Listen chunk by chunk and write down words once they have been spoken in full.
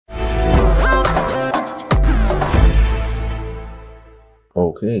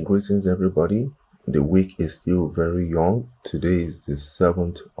Okay, greetings everybody. The week is still very young. Today is the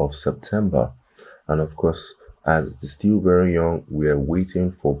 7th of September. And of course, as it's still very young, we are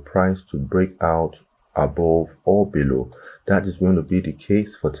waiting for price to break out above or below. That is going to be the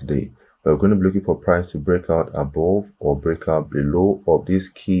case for today. We're going to be looking for price to break out above or break out below of these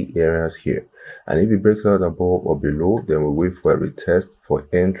key areas here. And if it breaks out above or below, then we'll wait for a retest for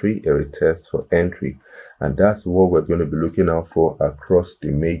entry, a retest for entry. And that's what we're going to be looking out for across the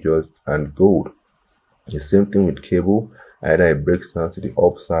majors and gold. The same thing with cable, either it breaks down to the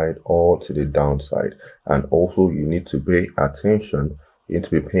upside or to the downside. And also you need to pay attention, you need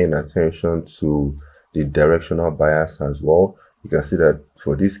to be paying attention to the directional bias as well. You can see that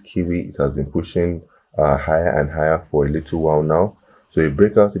for this kiwi, it has been pushing higher and higher for a little while now. So you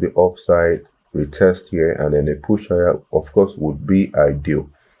break out to the upside, retest here, and then a push higher, of course, would be ideal.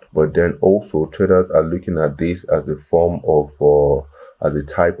 But then also traders are looking at this as a form of as a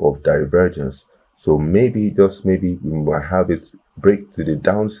type of divergence. So maybe, just maybe, we might have it break to the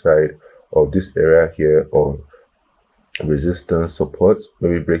downside of this area here, or resistance support,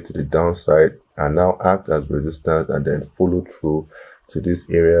 maybe break to the downside and now act as resistance, and then follow through to these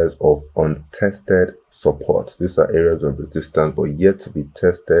areas of untested support. These are areas of resistance but yet to be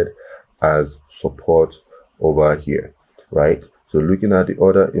tested as support over here, right? So looking at the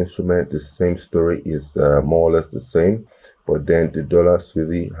other instrument, the same story is more or less the same, but then the dollar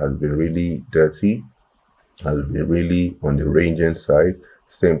Swizzy has been really dirty, has been really on the ranging side.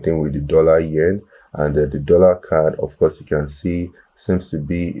 Same thing with the dollar yen, and the dollar card, of course, you can see seems to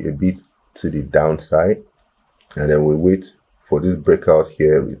be a bit to the downside. And then we wait for this breakout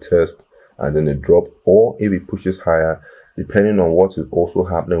here, retest, and then a drop, or if it pushes higher, depending on what is also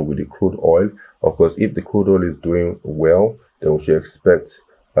happening with the crude oil. Of course, if the crude oil is doing well, then we should expect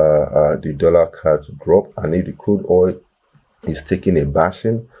the dollar card to drop. And if the crude oil is taking a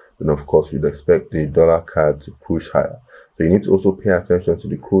bashing, then of course you'd expect the dollar card to push higher. So you need to also pay attention to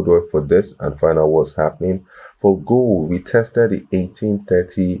the crude oil for this and find out what's happening. For gold, we tested the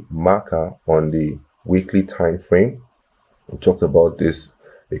 1830 marker on the weekly time frame. We talked about this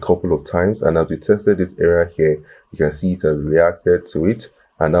a couple of times, and as we tested this area here, you can see it has reacted to it,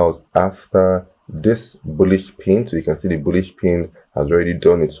 and now after this bullish pin, so you can see the bullish pin has already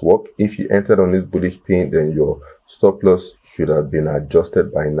done its work. If you entered on this bullish pin, then your stop loss should have been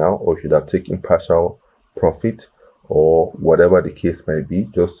adjusted by now, or should have taken partial profit, or whatever the case might be,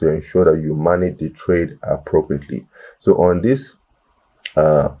 just to ensure that you manage the trade appropriately. So on this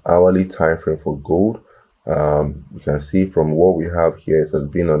hourly time frame for gold, you can see from what we have here, it has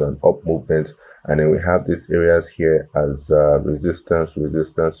been on an up movement, and then we have these areas here as resistance,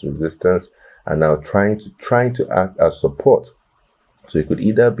 resistance, resistance, and now trying to act as support. So it could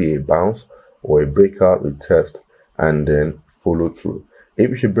either be a bounce or a breakout retest and then follow through.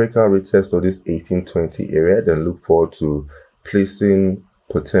 If you should break out retest of this 1820 area, then look forward to placing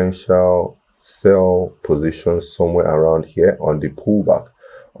potential sell positions somewhere around here on the pullback,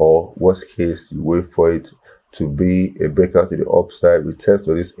 or worst case, you wait for it to be a breakout to the upside, retest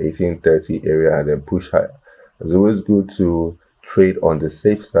of this 1830 area, and then push higher. It's always good to trade on the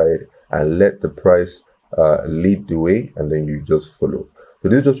safe side and let the price lead the way, and then you just follow. So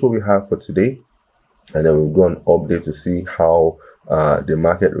this is just what we have for today, and then we'll go on update to see how the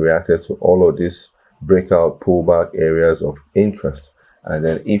market reacted to all of these breakout pullback areas of interest, and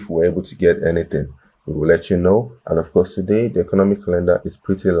then if we're able to get anything, we will let you know. And of course, today the economic calendar is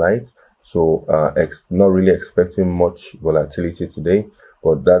pretty light, so not really expecting much volatility today,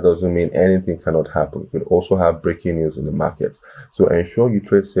 but that doesn't mean anything cannot happen. We could also have breaking news in the market. So ensure you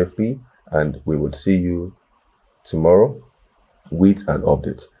trade safely, and we will see you tomorrow with an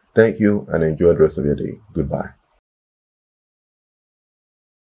update. Thank you, and enjoy the rest of your day. Goodbye.